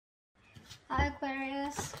Hi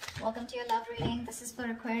Aquarius, welcome to your love reading. This is for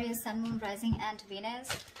Aquarius, Sun, Moon, Rising and Venus.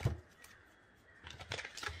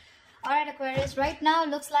 Alright Aquarius, right now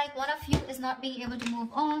looks like one of you is not being able to move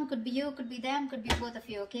on. Could be you, could be them, could be both of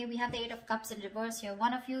you, okay? We have the Eight of Cups in reverse here.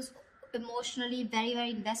 One of you is emotionally very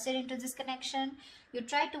invested into this connection. You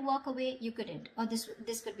tried to walk away, you couldn't. Or this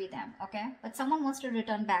could be them, okay? But someone wants to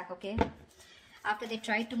return back, okay? After they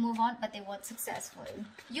tried to move on, but they weren't successful.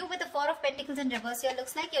 You with the Four of Pentacles in reverse here,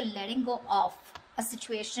 looks like you're letting go of a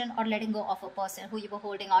situation or letting go of a person who you were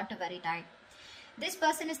holding on to very tight. This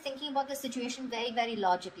person is thinking about the situation very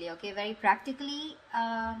logically, okay, very practically.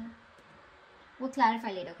 We'll clarify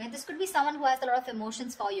later, okay? This could be someone who has a lot of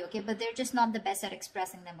emotions for you, okay, but they're just not the best at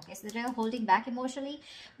expressing them, okay? So they're holding back emotionally,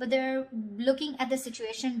 but they're looking at the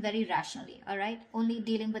situation very rationally, all right? Only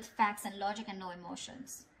dealing with facts and logic and no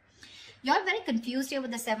emotions. You're very confused here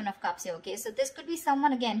with the Seven of Cups here, okay? So this could be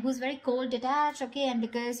someone, again, who's very cold, detached, okay? And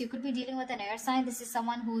because you could be dealing with an air sign, this is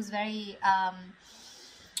someone who's very,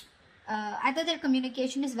 either their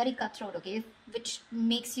communication is very cutthroat, okay? Which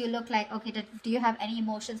makes you look like, okay, do you have any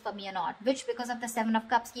emotions for me or not? Which, because of the Seven of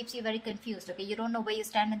Cups, keeps you very confused, okay? You don't know where you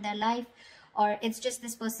stand in their life, or it's just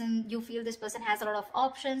this person, you feel this person has a lot of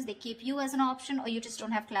options, they keep you as an option, or you just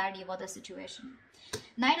don't have clarity about the situation.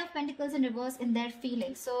 Nine of Pentacles in reverse in their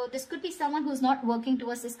feelings. So this could be someone who's not working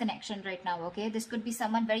towards this connection right now, okay? This could be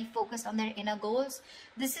someone very focused on their inner goals.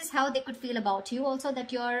 This is how they could feel about you also,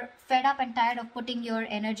 that you're fed up and tired of putting your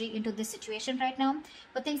energy into this situation right now,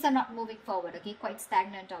 but things are not moving forward, okay? Quite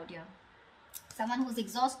stagnant out here. Someone who's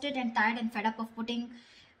exhausted and tired and fed up of putting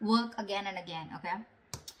work again and again,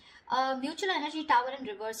 okay? Mutual energy tower in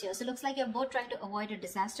reverse here. So it looks like you're both trying to avoid a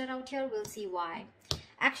disaster out here. We'll see why.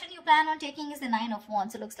 Action you plan on taking is the Nine of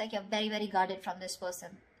Wands. So it looks like you're very guarded from this person.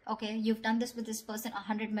 Okay, you've done this with this person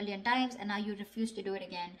 100 million times and now you refuse to do it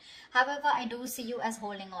again. However, I do see you as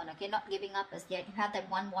holding on, okay? Not giving up as yet. You have that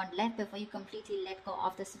one wand left before you completely let go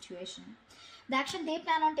of the situation. The action they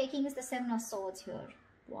plan on taking is the Seven of Swords here.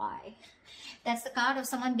 Why? That's the card of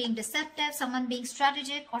someone being deceptive, someone being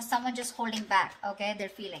strategic, or someone just holding back, okay, their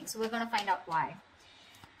feelings. So we're going to find out why.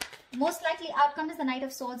 Most likely outcome is the Knight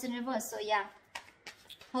of Swords in reverse. So yeah,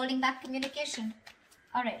 holding back communication.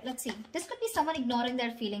 Alright, let's see. This could be someone ignoring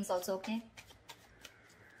their feelings also, okay?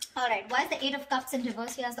 Alright, why is the Eight of Cups in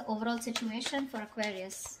reverse? Here's the overall situation for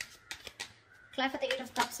Aquarius. Clap for the Eight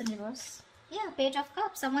of Cups in reverse. Yeah, Page of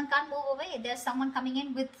Cups. Someone can't move away. There's someone coming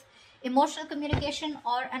in with emotional communication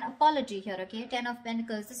or an apology here, okay? Ten of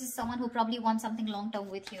Pentacles. This is someone who probably wants something long-term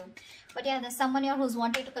with you. But yeah, there's someone here who's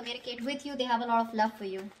wanting to communicate with you. They have a lot of love for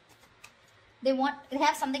you. They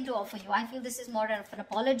have something to offer you. I feel this is more of an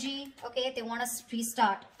apology, okay? They want to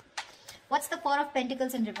restart. What's the Four of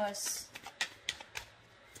Pentacles in reverse?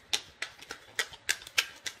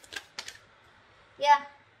 Yeah,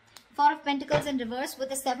 Four of Pentacles in reverse with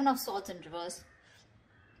the Seven of Swords in reverse.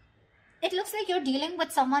 It looks like you're dealing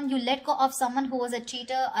with someone, you let go of someone who was a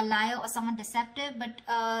cheater, a liar, or someone deceptive. But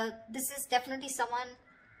this is definitely someone,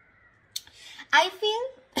 I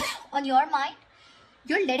feel, on your mind,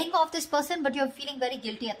 you're letting go of this person, but you're feeling very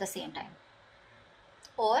guilty at the same time.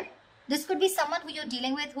 Or this could be someone who you're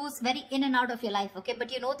dealing with who's very in and out of your life, okay?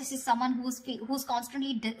 But you know, this is someone who's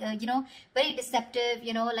constantly, very deceptive,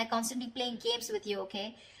 like constantly playing games with you,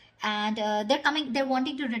 okay? And they're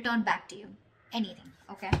wanting to return back to you. Anything,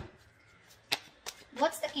 okay?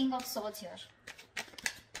 What's the King of Swords here?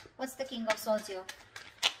 What's the King of Swords here?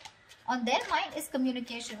 On their mind is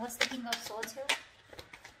communication. What's the King of Swords here?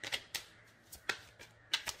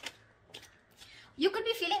 You could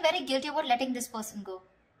be feeling very guilty about letting this person go,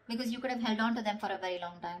 because you could have held on to them for a very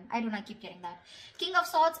long time. I don't know, I keep getting that. King of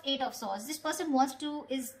Swords, Eight of Swords. This person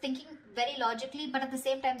is thinking very logically, but at the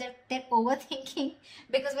same time, they're overthinking,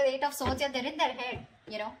 because with Eight of Swords, they're in their head,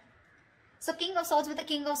 So King of Swords with the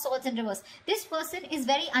King of Swords in reverse. This person is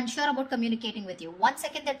very unsure about communicating with you. One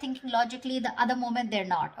second they're thinking logically, the other moment they're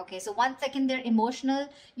not. Okay, so one second they're emotional,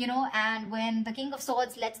 and when the King of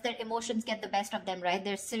Swords lets their emotions get the best of them, right?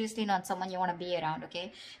 They're seriously not someone you want to be around,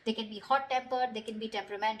 okay? They can be hot-tempered, they can be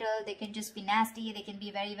temperamental, they can just be nasty, they can be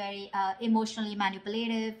very emotionally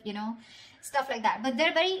manipulative, stuff like that. But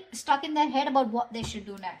they're very stuck in their head about what they should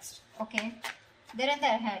do next, okay? They're in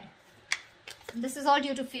their head. This is all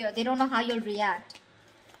due to fear. They don't know how you'll react.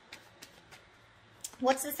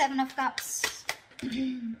 What's the Seven of Cups?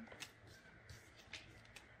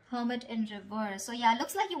 Hermit in reverse. So yeah,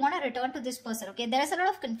 looks like you want to return to this person, okay? There is a lot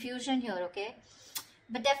of confusion here, okay?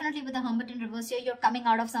 But definitely with the Hermit in reverse here, you're coming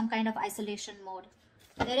out of some kind of isolation mode.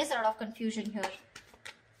 There is a lot of confusion here.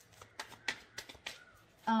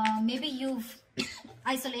 Maybe you've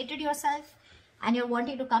isolated yourself. and you're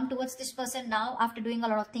wanting to come towards this person now after doing a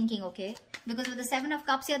lot of thinking, okay? Because with the Seven of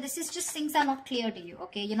Cups here, this is just things are not clear to you,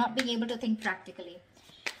 okay? You're not being able to think practically.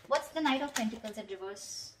 What's the Knight of Pentacles in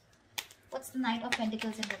reverse? What's the Knight of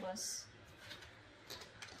Pentacles in reverse?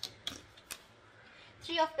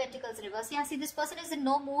 Three of Pentacles in reverse. Yeah, see, this person is in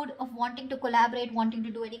no mood of wanting to collaborate, wanting to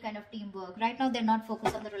do any kind of teamwork. Right now, they're not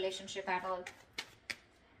focused on the relationship at all.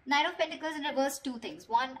 Knight of Pentacles in reverse, two things.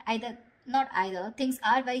 One, things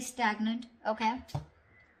are very stagnant, okay?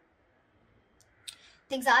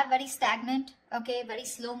 Things are very stagnant, okay? Very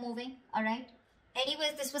slow moving, all right?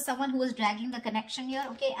 Anyways, this was someone who was dragging the connection here,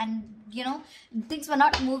 okay? And, you know, things were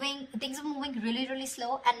not moving. Things were moving really, really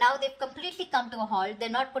slow. And now they've completely come to a halt. They're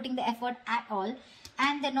not putting the effort at all.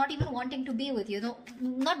 And they're not even wanting to be with you. No,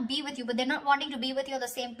 not be with you, but they're not wanting to be with you on the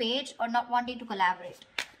same page or not wanting to collaborate.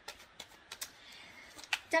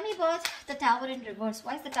 Tell me about the Tower in reverse.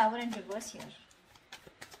 Why is the Tower in reverse here?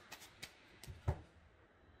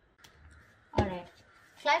 Alright.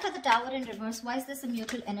 Fly for the Tower in reverse. Why is this a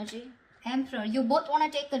mutual energy? Emperor. You both want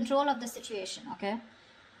to take control of the situation, okay?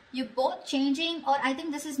 You both changing, or I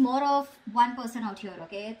think this is more of one person out here,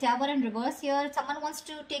 okay? Tower in reverse here. Someone wants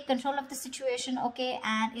to take control of the situation, okay?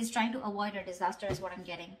 And is trying to avoid a disaster is what I'm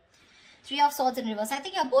getting. Three of Swords in reverse. I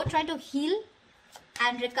think you're both trying to heal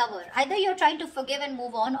and recover. Either you're trying to forgive and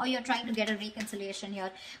move on, or you're trying to get a reconciliation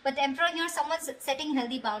here. But the Emperor here, someone's setting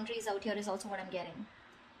healthy boundaries out here is also what I'm getting.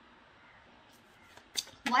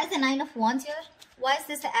 Why is the Nine of Wands here? Why is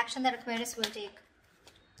this the action that Aquarius will take?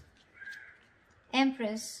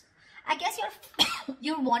 Empress. I guess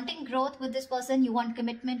you're wanting growth with this person. You want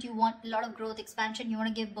commitment. You want a lot of growth, expansion. You want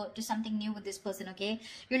to give birth to something new with this person, okay?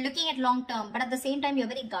 You're looking at long term, but at the same time, you're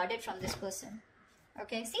very guarded from this person.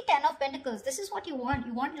 Okay, see, 10 of Pentacles. This is what you want.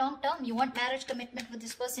 You want long term. You want marriage commitment with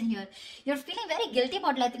this person here. You're feeling very guilty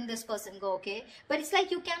about letting this person go, okay? But it's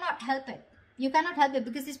like you cannot help it. You cannot help it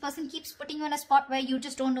because this person keeps putting you in a spot where you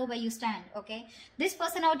just don't know where you stand, okay? This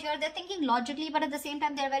person out here, they're thinking logically, but at the same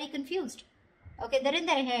time, they're very confused. Okay, they're in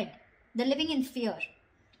their head. They're living in fear.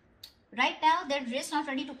 Right now, they're just not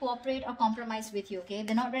ready to cooperate or compromise with you, okay?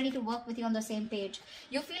 They're not ready to work with you on the same page.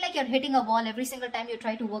 You feel like you're hitting a wall every single time you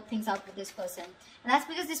try to work things out with this person. And that's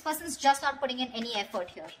because this person's just not putting in any effort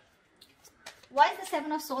here. Why is the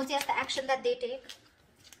Seven of Swords here? The action that they take.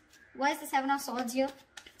 Why is the Seven of Swords here?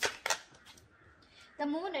 The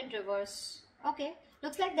Moon in reverse. Okay,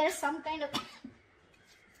 looks like there's some kind of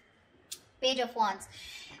Page of Wands.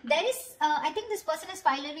 There is, I think this person is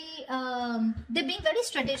finally, they're being very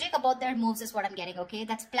strategic about their moves is what I'm getting, okay?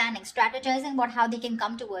 That's planning, strategizing about how they can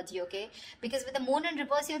come towards you, okay? Because with the Moon in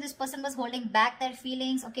reverse here, this person was holding back their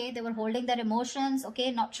feelings, okay? They were holding their emotions, okay?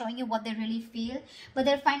 Not showing you what they really feel. But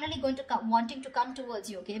they're finally going to come, wanting to come towards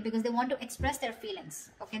you, okay? Because they want to express their feelings,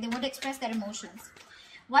 okay? They want to express their emotions.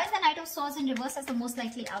 Why is the Knight of Swords in reverse as the most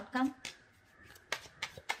likely outcome?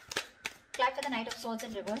 Clap for the Knight of Swords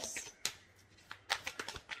in reverse.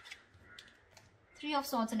 Three of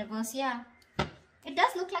Swords in reverse, yeah. It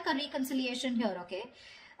does look like a reconciliation here, okay?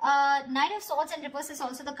 Knight of Swords in reverse is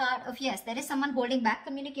also the card of, yes, there is someone holding back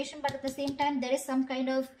communication, but at the same time, there is some kind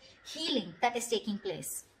of healing that is taking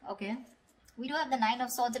place, okay? We do have the Nine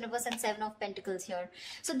of Swords in reverse and Seven of Pentacles here.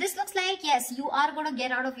 So this looks like, yes, you are going to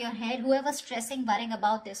get out of your head. Whoever's stressing, worrying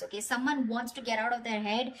about this, okay? Someone wants to get out of their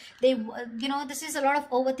head. They, you know, this is a lot of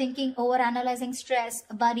overthinking, overanalyzing, stress,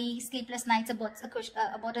 worry, sleepless nights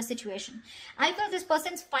about a situation. I feel this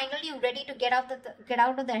person's finally ready to get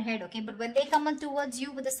out of their head, okay? But when they come on towards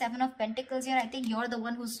you with the Seven of Pentacles here, I think you're the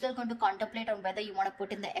one who's still going to contemplate on whether you want to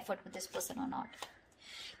put in the effort with this person or not.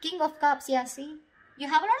 King of Cups, yeah, see? You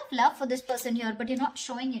have a lot of love for this person here, but you're not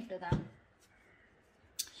showing it to them.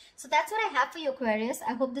 So that's what I have for you, Aquarius.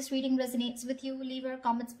 I hope this reading resonates with you. Leave your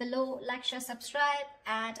comments below, like, share, subscribe,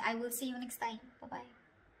 and I will see you next time. Bye-bye.